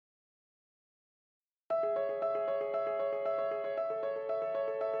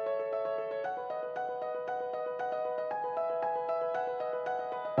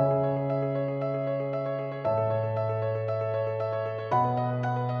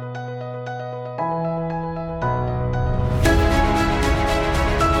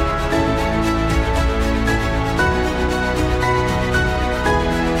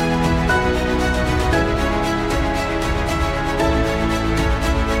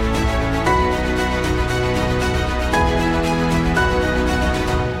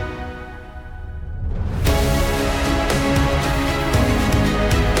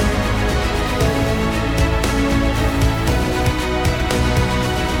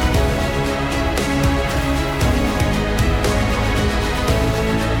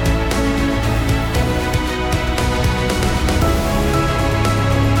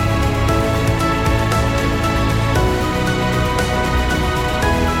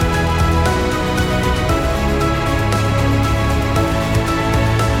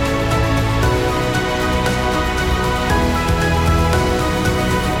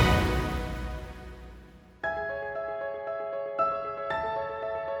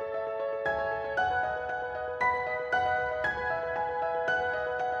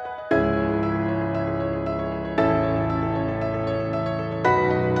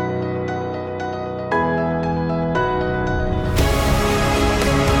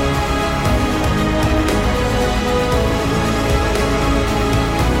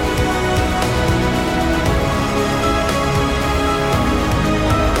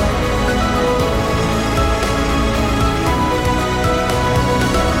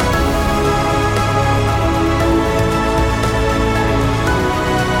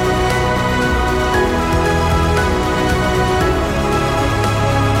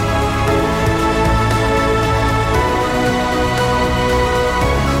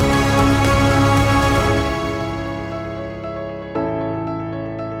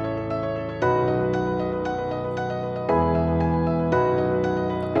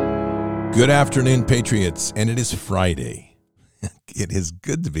Good afternoon, Patriots, and it is Friday. It is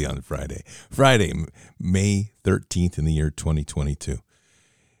good to be on Friday. Friday, May 13th in the year 2022.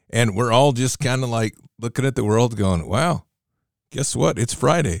 And we're all just kind of like looking at the world going, wow, guess what? It's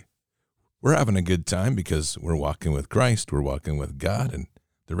Friday. We're having a good time because we're walking with Christ, we're walking with God, and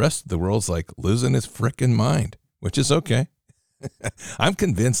the rest of the world's like losing its frickin' mind, which is okay. I'm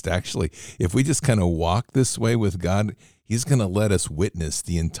convinced, actually, if we just kind of walk this way with God, He's going to let us witness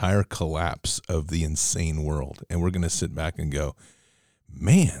the entire collapse of the insane world. And we're going to sit back and go,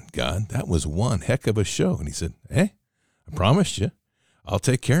 man, God, that was one heck of a show. And He said, hey, I promised you, I'll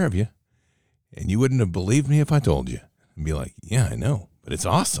take care of you. And you wouldn't have believed me if I told you. And be like, yeah, I know, but it's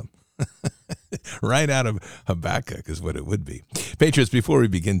awesome. Right out of Habakkuk is what it would be. Patriots, before we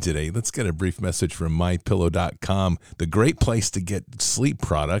begin today, let's get a brief message from MyPillow.com, the great place to get sleep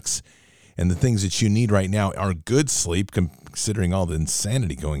products. And the things that you need right now are good sleep, considering all the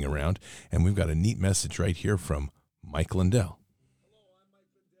insanity going around. And we've got a neat message right here from Mike Lindell. Hello, I'm Mike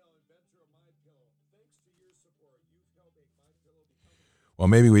Lindell, inventor of MyPillow. Thanks to your support, you've helped make MyPillow become... Well,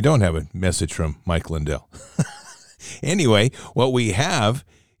 maybe we don't have a message from Mike Lindell. Anyway, what we have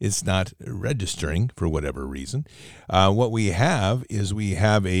is not registering for whatever reason. What we have is we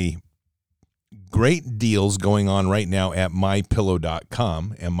have a great deals going on right now at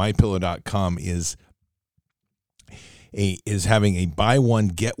MyPillow.com, and MyPillow.com is having a buy one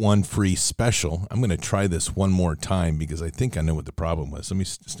get one free special. I'm going to try this one more time because I think I know what the problem was. Let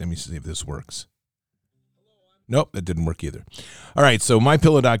me see if this works. Nope, that didn't work either. All right, so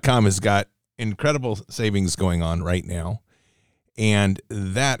MyPillow.com has got incredible savings going on right now, and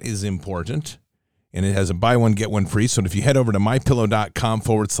that is important. And it has a buy one, get one free. So if you head over to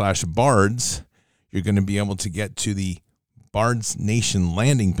mypillow.com/bards, you're going to be able to get to the Bards Nation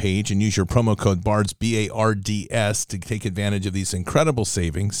landing page and use your promo code BARDS, BARDS, to take advantage of these incredible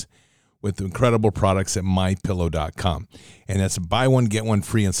savings with incredible products at mypillow.com. And that's a buy one, get one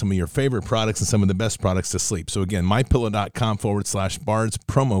free on some of your favorite products and some of the best products to sleep. So again, mypillow.com/bards,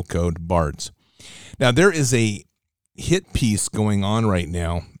 promo code BARDS. Now, there is a hit piece going on right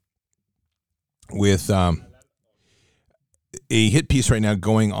now with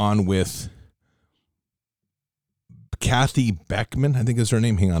Kathy Beckman, I think is her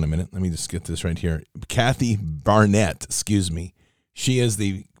name. Hang on a minute. Let me just get this right here. Kathy Barnett, excuse me. She is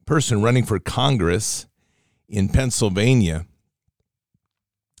the person running for Congress in Pennsylvania.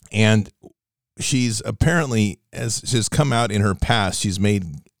 And she's apparently, as has come out in her past, she's made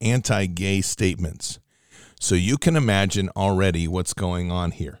anti-gay statements. So you can imagine already what's going on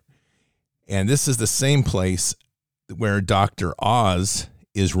here. And this is the same place where Dr. Oz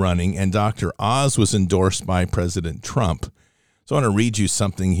is running, and Dr. Oz was endorsed by President Trump. So I want to read you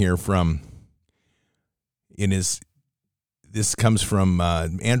something here this comes from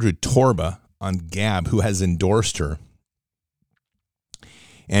Andrew Torba on Gab, who has endorsed her.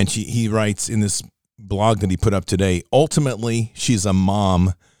 And he writes in this blog that he put up today, ultimately, she's a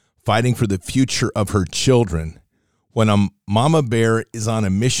mom fighting for the future of her children. When a mama bear is on a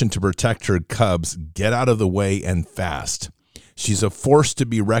mission to protect her cubs, get out of the way and fast. She's a force to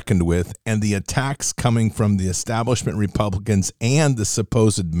be reckoned with, and the attacks coming from the establishment Republicans and the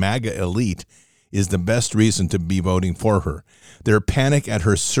supposed MAGA elite is the best reason to be voting for her. Their panic at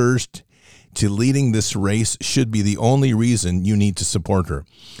her surge to leading this race should be the only reason you need to support her.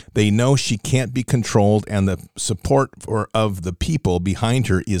 They know she can't be controlled, and the support of the people behind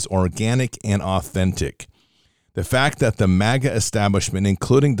her is organic and authentic. The fact that the MAGA establishment,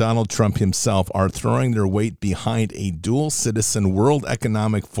 including Donald Trump himself, are throwing their weight behind a dual-citizen World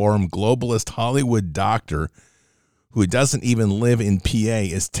Economic Forum globalist Hollywood doctor who doesn't even live in PA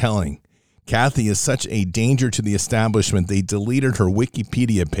is telling. Kathy is such a danger to the establishment, they deleted her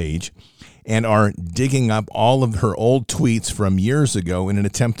Wikipedia page and are digging up all of her old tweets from years ago in an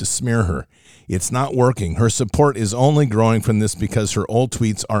attempt to smear her. It's not working. Her support is only growing from this because her old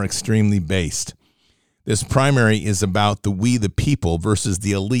tweets are extremely based. This primary is about we the people versus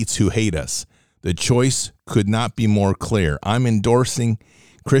the elites who hate us. The choice could not be more clear. I'm endorsing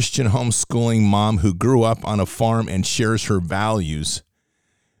Christian homeschooling mom who grew up on a farm and shares her values.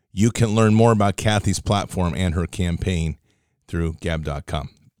 You can learn more about Kathy's platform and her campaign through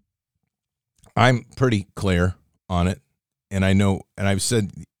gab.com. I'm pretty clear on it, and I know, and I've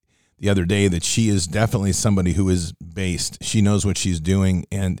said the other day that she is definitely somebody who is based. She knows what she's doing,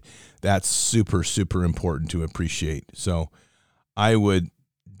 and that's super, super important to appreciate. So I would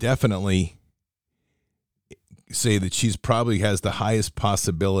definitely say that she's probably has the highest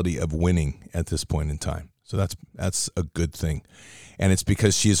possibility of winning at this point in time. So that's a good thing. And it's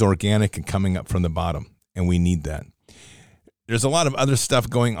because she's organic and coming up from the bottom, and we need that. there's a lot of other stuff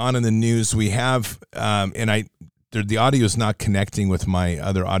going on in the news. We have, the audio is not connecting with my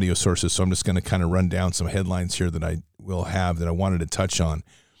other audio sources, so I'm just going to kind of run down some headlines here that I will have that I wanted to touch on.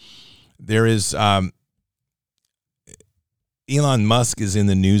 There is Elon Musk is in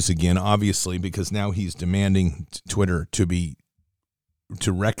the news again, obviously, because now he's demanding Twitter to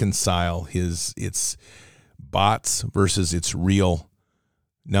reconcile its bots versus its real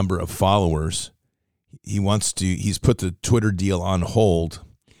number of followers. He's put the Twitter deal on hold.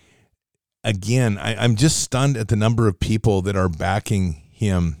 Again, I'm just stunned at the number of people that are backing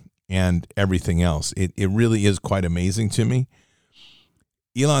him and everything else. It really is quite amazing to me.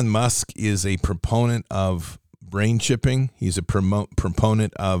 Elon Musk is a proponent of brain chipping. He's a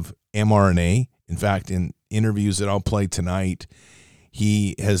proponent of mRNA. In fact, in interviews that I'll play tonight,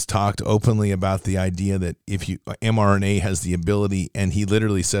 he has talked openly about the idea that mRNA has the ability, and he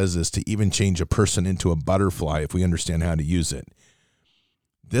literally says this, to even change a person into a butterfly if we understand how to use it.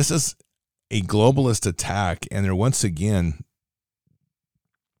 This is a globalist attack, and once again,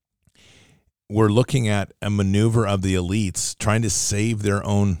 we're looking at a maneuver of the elites trying to save their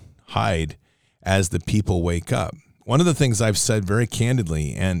own hide as the people wake up. One of the things I've said very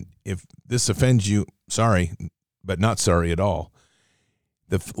candidly, and if this offends you, sorry, but not sorry at all,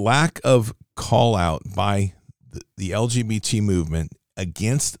 the lack of call out by the LGBT movement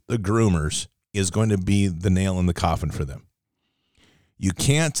against the groomers is going to be the nail in the coffin for them. You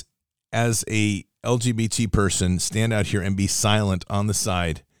can't, as a LGBT person, stand out here and be silent on the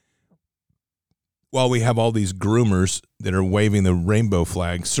side while we have all these groomers that are waving the rainbow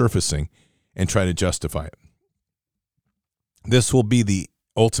flag surfacing and try to justify it. This will be the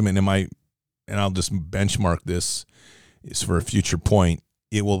ultimate and I'll just benchmark this is for a future point.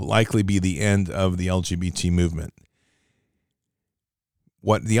 It will likely be the end of the LGBT movement.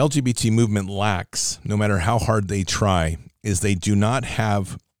 What the LGBT movement lacks, no matter how hard they try, is they do not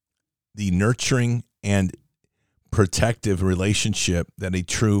have the nurturing and protective relationship that a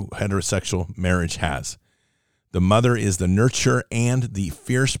true heterosexual marriage has. The mother is the nurturer and the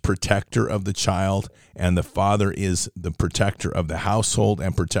fierce protector of the child, and the father is the protector of the household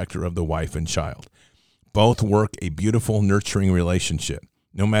and protector of the wife and child. Both work a beautiful, nurturing relationship.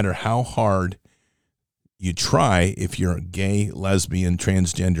 No matter how hard you try, if you're gay, lesbian,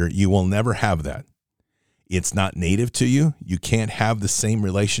 transgender, you will never have that. It's not native to you. You can't have the same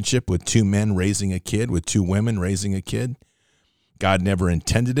relationship with two men raising a kid, with two women raising a kid. God never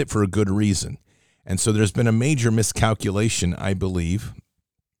intended it for a good reason. And so there's been a major miscalculation, I believe,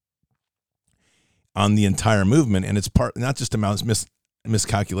 on the entire movement. And it's not just about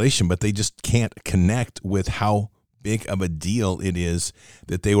miscalculation, but they just can't connect with how big of a deal it is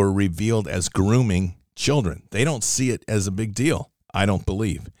that they were revealed as grooming children. They don't see it as a big deal, I don't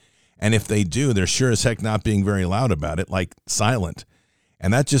believe. And if they do, they're sure as heck not being very loud about it, like silent.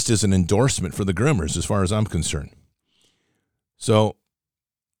 And that just is an endorsement for the groomers as far as I'm concerned. So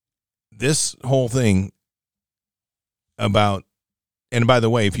this whole thing about, and by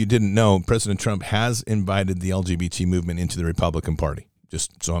the way, if you didn't know, President Trump has invited the LGBT movement into the Republican Party,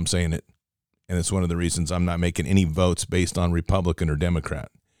 just so I'm saying it. And it's one of the reasons I'm not making any votes based on Republican or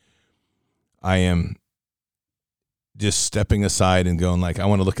Democrat. I am just stepping aside and going I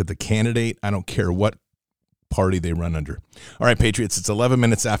want to look at the candidate. I don't care what party they run under. All right, Patriots, it's 11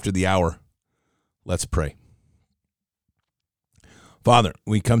 minutes after the hour. Let's pray. Father,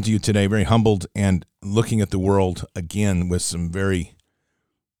 we come to you today very humbled and looking at the world again with some very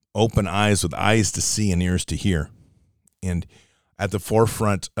open eyes, with eyes to see and ears to hear. And at the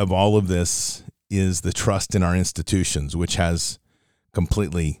forefront of all of this is the trust in our institutions, which has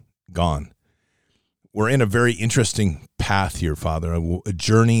completely gone. We're in a very interesting path here, Father, a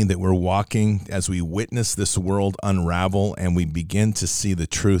journey that we're walking as we witness this world unravel and we begin to see the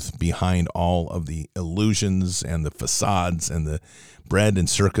truth behind all of the illusions and the facades and the bread and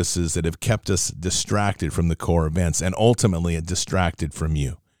circuses that have kept us distracted from the core events and ultimately distracted from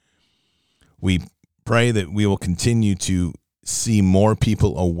you. We pray that we will continue to see more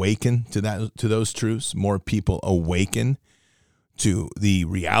people awaken to those truths, more people awaken to the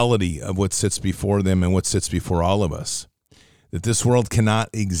reality of what sits before them and what sits before all of us. That this world cannot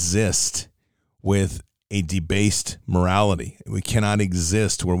exist with a debased morality. We cannot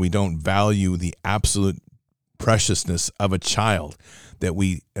exist where we don't value the absolute preciousness of a child. That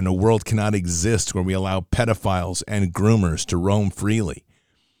we in a world cannot exist where we allow pedophiles and groomers to roam freely.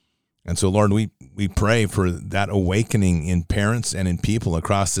 And so, Lord, we pray for that awakening in parents and in people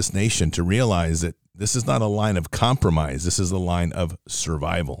across this nation to realize that this is not a line of compromise. This is a line of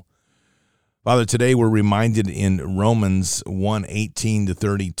survival. Father, today we're reminded in Romans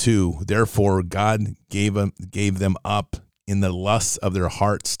 1:18-32, therefore God gave them up in the lusts of their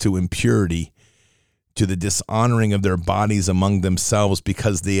hearts to impurity, to the dishonoring of their bodies among themselves,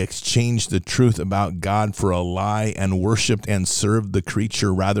 because they exchanged the truth about God for a lie and worshiped and served the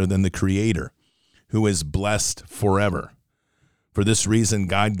creature rather than the Creator, who is blessed forever. For this reason,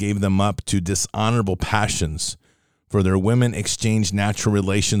 God gave them up to dishonorable passions. For their women exchanged natural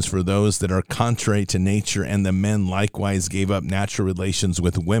relations for those that are contrary to nature, and the men likewise gave up natural relations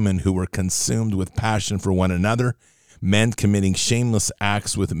with women who were consumed with passion for one another, men committing shameless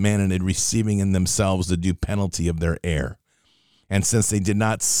acts with men and receiving in themselves the due penalty of their error. And since they did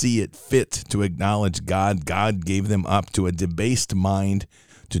not see it fit to acknowledge God, God gave them up to a debased mind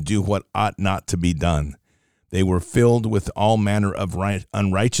to do what ought not to be done. They were filled with all manner of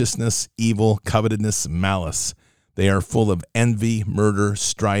unrighteousness, evil, covetousness, malice. They are full of envy, murder,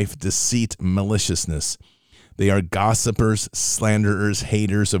 strife, deceit, maliciousness. They are gossipers, slanderers,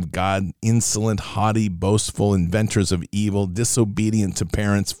 haters of God, insolent, haughty, boastful, inventors of evil, disobedient to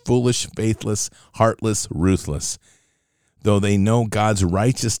parents, foolish, faithless, heartless, ruthless. Though they know God's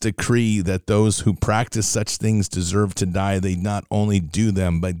righteous decree that those who practice such things deserve to die, they not only do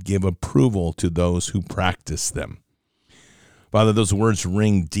them, but give approval to those who practice them. Father, those words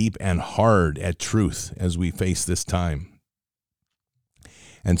ring deep and hard at truth as we face this time.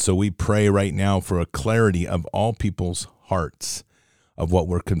 And so we pray right now for a clarity of all people's hearts of what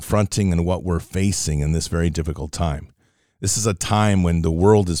we're confronting and what we're facing in this very difficult time. This is a time when the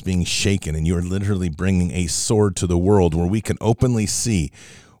world is being shaken, and you're literally bringing a sword to the world where we can openly see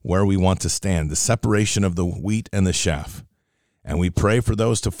where we want to stand, the separation of the wheat and the chaff. And we pray for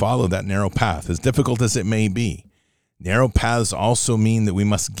those to follow that narrow path, as difficult as it may be. Narrow paths also mean that we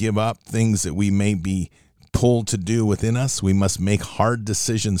must give up things that we may be pulled to do within us. We must make hard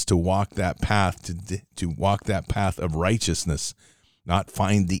decisions to walk that path, to walk that path of righteousness, not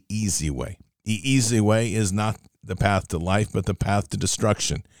find the easy way. The easy way is not the path to life, but the path to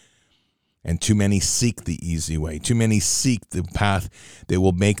destruction. And too many seek the easy way. Too many seek the path that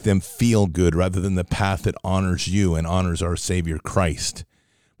will make them feel good rather than the path that honors you and honors our Savior Christ.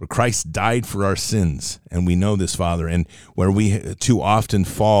 For Christ died for our sins, and we know this, Father. And where we too often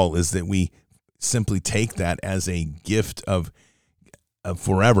fall is that we simply take that as a gift of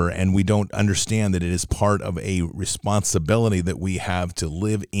forever, and we don't understand that it is part of a responsibility that we have to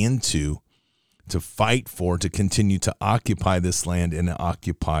live into, to fight for, to continue to occupy this land and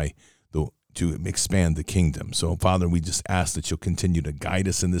to expand the kingdom. So, Father, we just ask that you'll continue to guide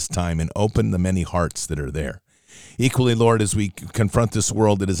us in this time and open the many hearts that are there. Equally, Lord, as we confront this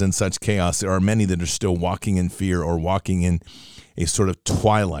world that is in such chaos, there are many that are still walking in fear or walking in a sort of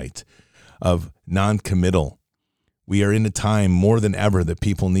twilight of non-committal. We are in a time more than ever that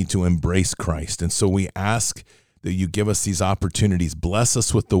people need to embrace Christ. And so we ask that you give us these opportunities. Bless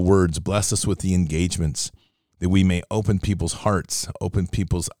us with the words, bless us with the engagements, that we may open people's hearts, open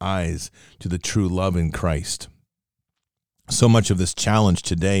people's eyes to the true love in Christ. So much of this challenge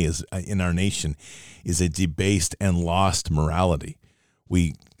today is in our nation is a debased and lost morality.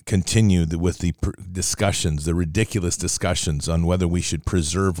 We continue with the discussions, the ridiculous discussions on whether we should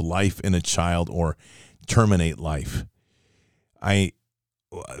preserve life in a child or terminate life.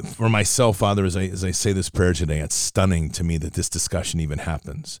 For myself, Father, as I say this prayer today, it's stunning to me that this discussion even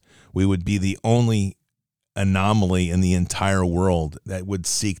happens. We would be the only anomaly in the entire world that would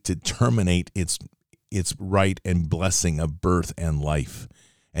seek to terminate its right and blessing of birth and life,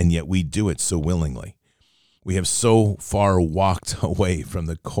 and yet we do it so willingly. We have so far walked away from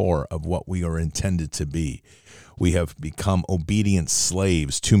the core of what we are intended to be. We have become obedient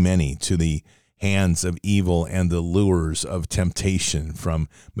slaves, too many, to the hands of evil and the lures of temptation, from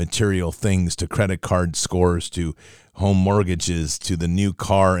material things to credit card scores to home mortgages to the new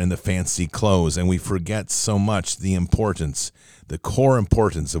car and the fancy clothes. And we forget so much the importance, the core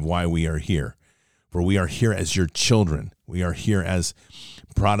importance of why we are here. For we are here as your children. We are here as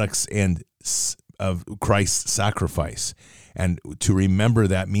products of Christ's sacrifice. And to remember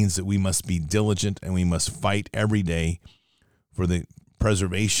that means that we must be diligent and we must fight every day for the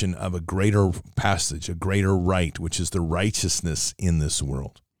preservation of a greater passage, a greater right, which is the righteousness in this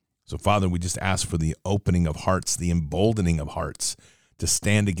world. So, Father, we just ask for the opening of hearts, the emboldening of hearts to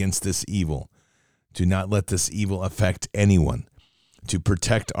stand against this evil, to not let this evil affect anyone, to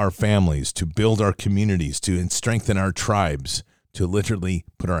protect our families, to build our communities, to strengthen our tribes, to literally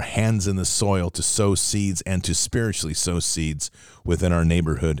put our hands in the soil to sow seeds and to spiritually sow seeds within our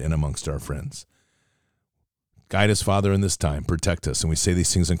neighborhood and amongst our friends. Guide us, Father, in this time. Protect us. And we say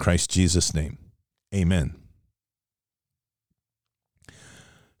these things in Christ Jesus' name. Amen.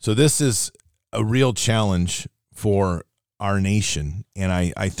 So this is a real challenge for our nation. And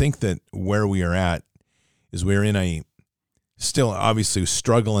I think that where we are at is we're in a still obviously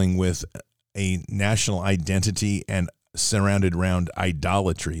struggling with a national identity and surrounded around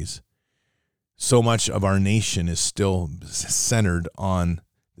idolatries. So much of our nation is still centered on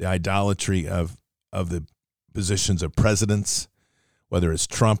the idolatry of the positions of presidents, whether it's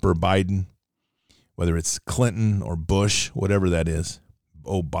Trump or Biden, whether it's Clinton or Bush, whatever that is,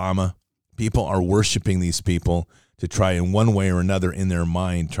 Obama. People are worshiping these people to try in one way or another in their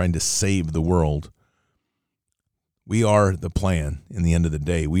mind, trying to save the world. We are the plan in the end of the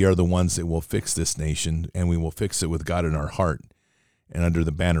day. We are the ones that will fix this nation, and we will fix it with God in our heart and under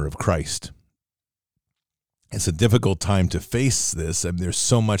the banner of Christ. It's a difficult time to face this. I mean, there's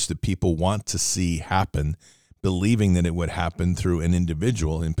so much that people want to see happen, believing that it would happen through an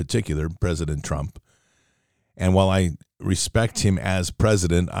individual, in particular, President Trump. And while I respect him as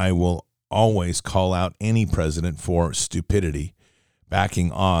president, I will always call out any president for stupidity.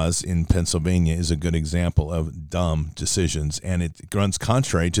 Backing Oz in Pennsylvania is a good example of dumb decisions, and it runs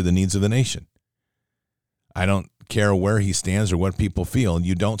contrary to the needs of the nation. I don't care where he stands or what people feel.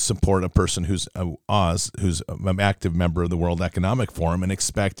 You don't support a person who's Oz, who's an active member of the World Economic Forum, and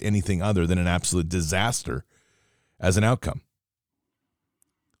expect anything other than an absolute disaster as an outcome.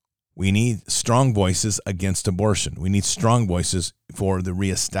 We need strong voices against abortion. We need strong voices for the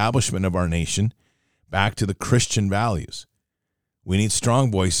reestablishment of our nation back to the Christian values. We need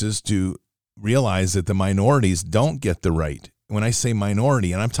strong voices to realize that the minorities don't get the right. When I say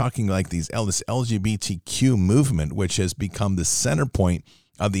minority, and I'm talking like this LGBTQ movement, which has become the center point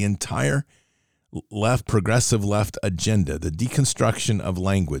of the entire progressive left agenda, the deconstruction of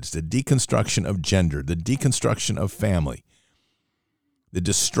language, the deconstruction of gender, the deconstruction of family, the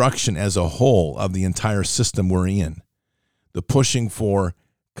destruction as a whole of the entire system we're in, the pushing for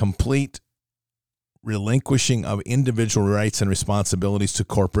complete relinquishing of individual rights and responsibilities to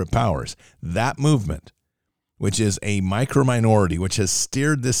corporate powers. That movement, which is a micro minority, which has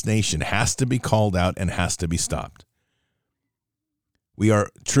steered this nation, has to be called out and has to be stopped. We are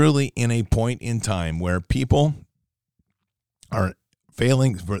truly in a point in time where people are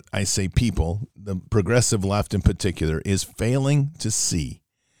failing, I say people, the progressive left in particular, is failing to see,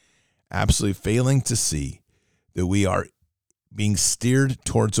 absolutely failing to see that we are being steered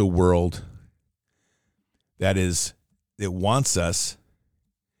towards a world that wants us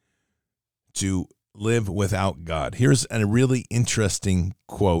to live without God. Here's a really interesting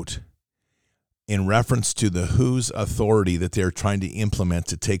quote in reference to the WHO's authority that they're trying to implement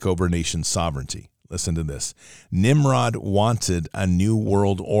to take over nation's sovereignty. Listen to this. Nimrod wanted a new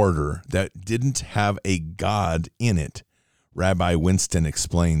world order that didn't have a God in it. Rabbi Winston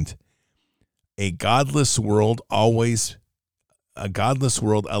explained, a godless world allows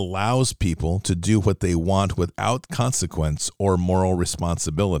people to do what they want without consequence or moral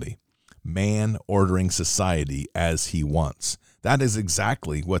responsibility. Man ordering society as he wants. That is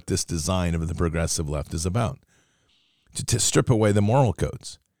exactly what this design of the progressive left is about, to strip away the moral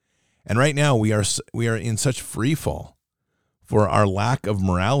codes. And right now we are in such free fall for our lack of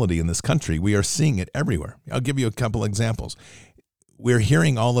morality in this country. We are seeing it everywhere. I'll give you a couple examples. We're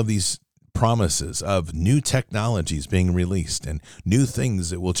hearing all of these promises of new technologies being released and new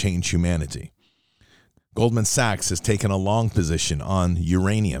things that will change humanity. Goldman Sachs has taken a long position on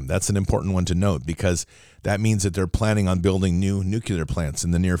uranium. That's an important one to note because that means that they're planning on building new nuclear plants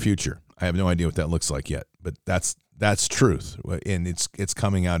in the near future. I have no idea what that looks like yet, but that's truth, and it's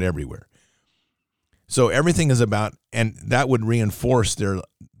coming out everywhere. So everything is about, and that would reinforce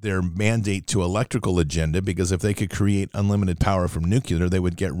their mandate to electrical agenda, because if they could create unlimited power from nuclear, they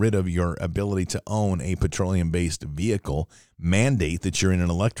would get rid of your ability to own a petroleum-based vehicle, mandate that you're in an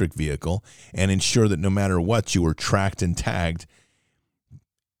electric vehicle, and ensure that no matter what, you are tracked and tagged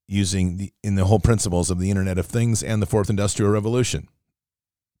using the whole principles of the Internet of Things and the Fourth Industrial Revolution.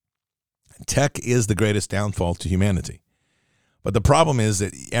 Tech is the greatest downfall to humanity. But the problem is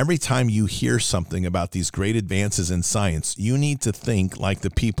that every time you hear something about these great advances in science, you need to think like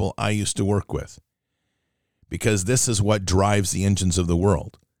the people I used to work with, because this is what drives the engines of the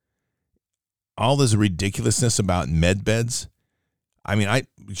world. All this ridiculousness about med beds, I mean,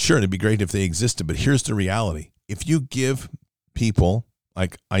 sure, it'd be great if they existed, but here's the reality. If you give people,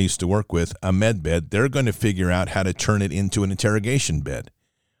 like I used to work with, a med bed, they're going to figure out how to turn it into an interrogation bed.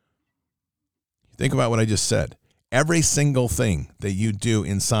 Think about what I just said. Every single thing that you do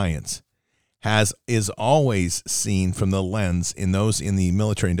in science is always seen from the lens in the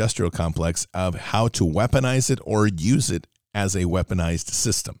military-industrial complex of how to weaponize it or use it as a weaponized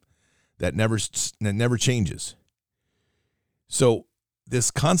system. That never changes. So this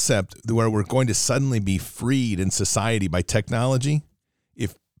concept where we're going to suddenly be freed in society by technology,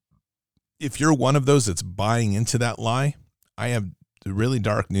 if you're one of those that's buying into that lie, I have really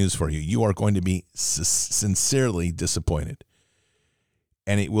dark news for you. You are going to be sincerely disappointed.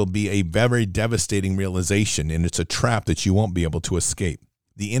 And it will be a very devastating realization, and it's a trap that you won't be able to escape.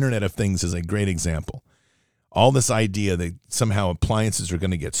 The Internet of Things is a great example. All this idea that somehow appliances are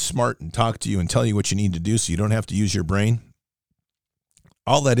going to get smart and talk to you and tell you what you need to do so you don't have to use your brain,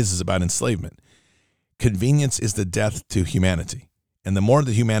 all that is about enslavement. Convenience is the death to humanity. And the more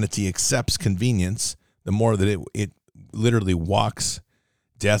that humanity accepts convenience, the more that it literally walks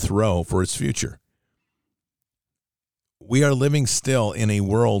death row for its future. We are living still in a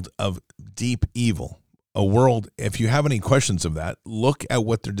world of deep evil. A world, if you have any questions of that, look at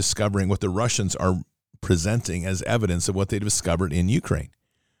what they're discovering, what the Russians are presenting as evidence of what they discovered in Ukraine.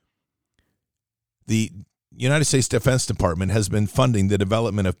 The United States Defense Department has been funding the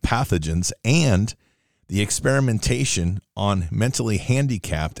development of pathogens and the experimentation on mentally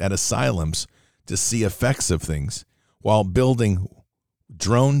handicapped at asylums to see effects of things, while building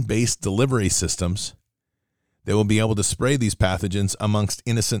drone-based delivery systems that will be able to spray these pathogens amongst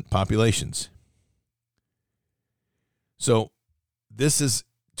innocent populations. So this is,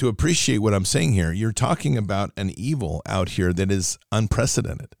 to appreciate what I'm saying here, you're talking about an evil out here that is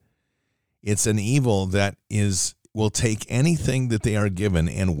unprecedented. It's an evil that will take anything that they are given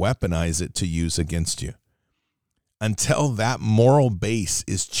and weaponize it to use against you. Until that moral base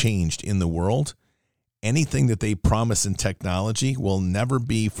is changed in the world, anything that they promise in technology will never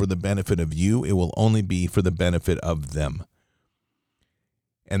be for the benefit of you. It will only be for the benefit of them.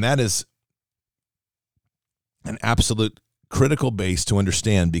 And that is an absolute critical base to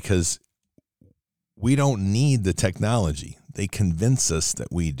understand, because we don't need the technology. They convince us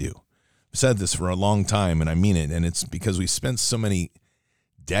that we do. I've said this for a long time, and I mean it, and it's because we spent so many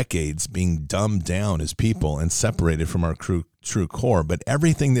decades being dumbed down as people and separated from our true core. But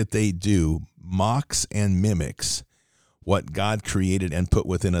everything that they do mocks and mimics what God created and put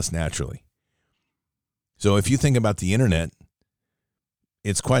within us naturally. So if you think about the internet,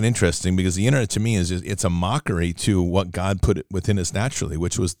 it's quite interesting, because the internet to me it's a mockery to what God put within us naturally,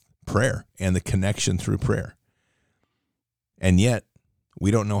 which was prayer and the connection through prayer. And yet we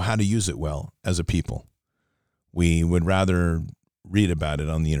don't know how to use it well as a people. We would rather read about it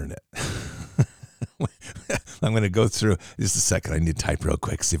on the internet. I'm going to go through just a second. I need to type real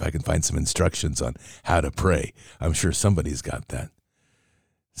quick, see if I can find some instructions on how to pray. I'm sure somebody's got that.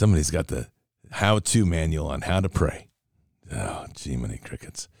 Somebody's got the how-to manual on how to pray. Oh, gee, many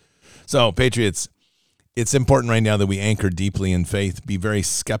crickets. So, Patriots, it's important right now that we anchor deeply in faith. Be very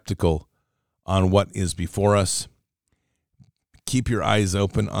skeptical on what is before us. Keep your eyes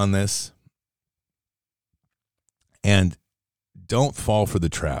open on this. And don't fall for the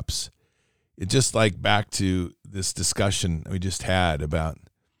traps. It's just like back to this discussion we just had about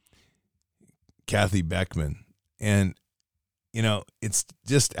Kathy Beckman. And, you know, it's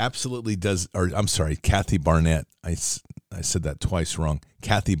just absolutely Kathy Barnett. I said that twice wrong.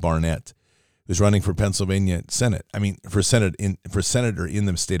 Kathy Barnett, who's running for Pennsylvania Senate. For senator in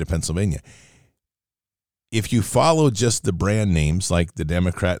the state of Pennsylvania. If you follow just the brand names like the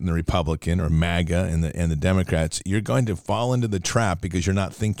Democrat and the Republican, or MAGA and the Democrats, you're going to fall into the trap because you're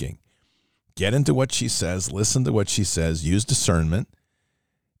not thinking. Get into what she says, listen to what she says, use discernment.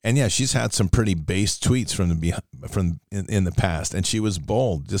 And yeah, she's had some pretty base tweets in the past, and she was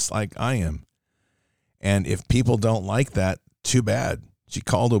bold, just like I am. And if people don't like that, too bad. She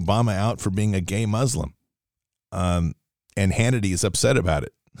called Obama out for being a gay Muslim. And Hannity is upset about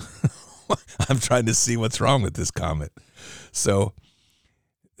it. I'm trying to see what's wrong with this comment. So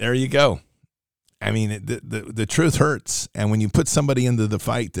there you go. I mean, the truth hurts. And when you put somebody into the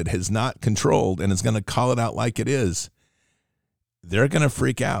fight that has not controlled and is going to call it out like it is, they're going to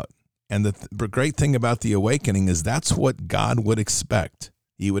freak out. And the great thing about the awakening is that's what God would expect.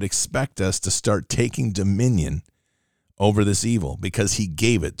 He would expect us to start taking dominion over this evil because he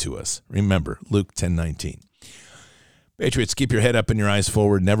gave it to us. Remember, Luke 10:19. Patriots, keep your head up and your eyes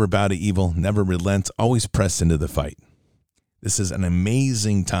forward. Never bow to evil. Never relent. Always press into the fight. This is an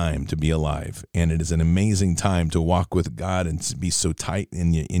amazing time to be alive, and it is an amazing time to walk with God and to be so tight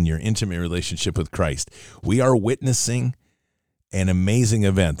in your intimate relationship with Christ. We are witnessing an amazing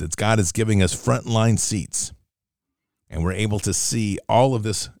event that God is giving us frontline seats, and we're able to see all of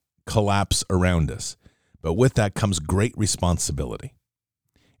this collapse around us. But with that comes great responsibility.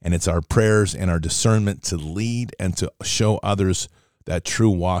 And it's our prayers and our discernment to lead and to show others that true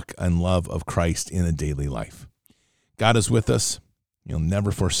walk and love of Christ in a daily life. God is with us. He'll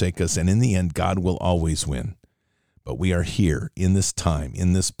never forsake us. And in the end, God will always win. But we are here in this time,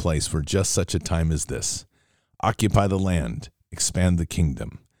 in this place, for just such a time as this. Occupy the land. Expand the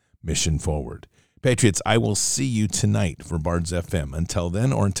kingdom. Mission forward. Patriots, I will see you tonight for Bards FM. Until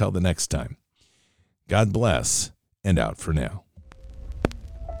then, or until the next time, God bless, and out for now.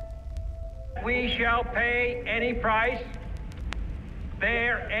 We shall pay any price,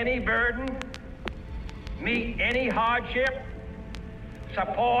 bear any burden, meet any hardship,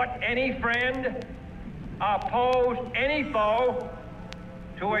 support any friend, oppose any foe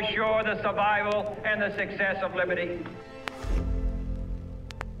to assure the survival and the success of liberty.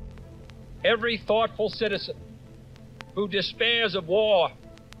 Every thoughtful citizen who despairs of war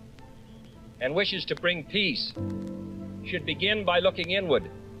and wishes to bring peace should begin by looking inward,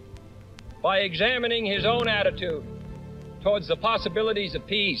 by examining his own attitude towards the possibilities of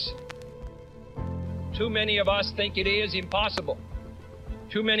peace. Too many of us think it is impossible.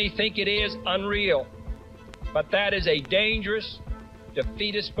 Too many think it is unreal. But that is a dangerous,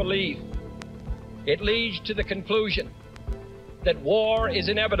 defeatist belief. It leads to the conclusion that war is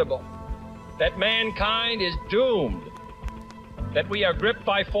inevitable, that mankind is doomed, that we are gripped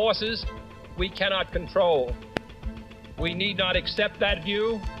by forces we cannot control. We need not accept that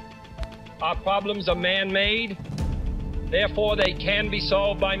view. Our problems are man-made, therefore they can be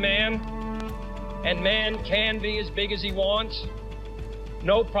solved by man, and man can be as big as he wants.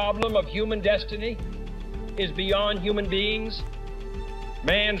 No problem of human destiny is beyond human beings.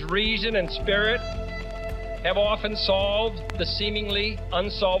 Man's reason and spirit have often solved the seemingly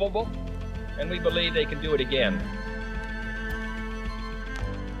unsolvable, and we believe they can do it again.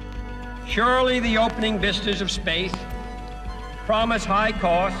 Surely the opening vistas of space promise high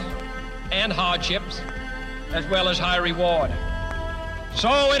costs and hardships, as well as high reward.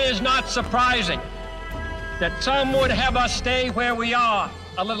 So it is not surprising that some would have us stay where we are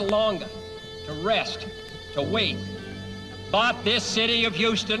a little longer, to rest, to wait. But this city of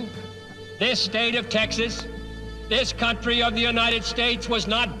Houston, this state of Texas, this country of the United States was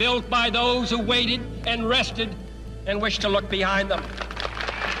not built by those who waited and rested and wished to look behind them.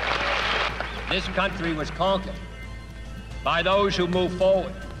 This country was conquered by those who move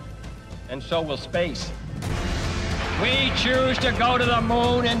forward, and so will space. We choose to go to the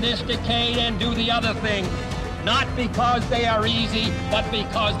moon in this decade and do the other thing, not because they are easy, but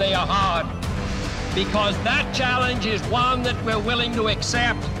because they are hard. Because that challenge is one that we're willing to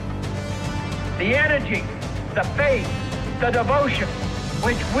accept. The energy, the faith, the devotion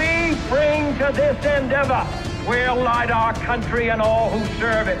which we bring to this endeavor will light our country and all who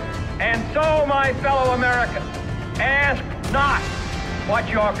serve it. And so, my fellow Americans, ask not what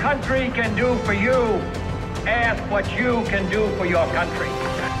your country can do for you. Ask what you can do for your country.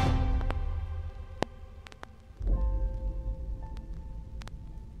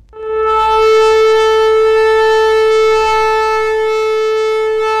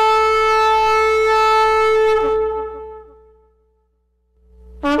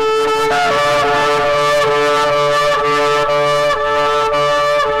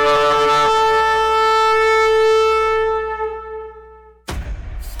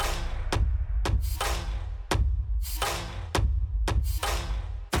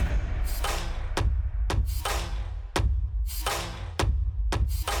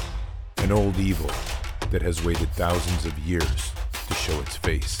 An old evil that has waited thousands of years to show its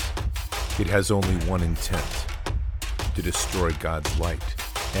face. It has only one intent: to destroy God's light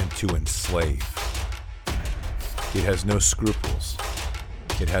and to enslave. It has no scruples.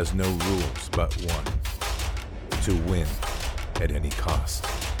 It has no rules but one: to win at any cost.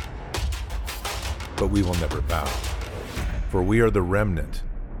 But we will never bow, for we are the remnant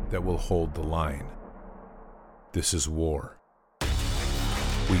that will hold the line. This is war.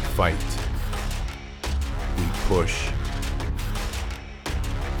 We fight. We push.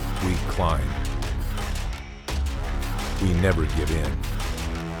 We climb. We never give in.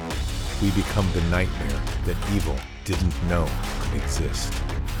 We become the nightmare that evil didn't know could exist.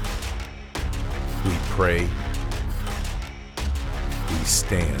 We pray. We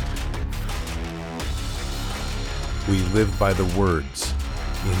stand. We live by the words,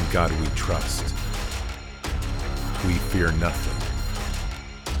 "In God we trust." We fear nothing.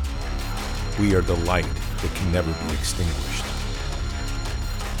 We are the light that can never be extinguished.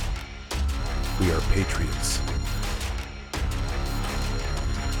 We are patriots.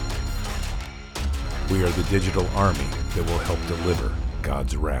 We are the digital army that will help deliver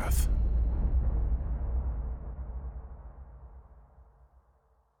God's wrath.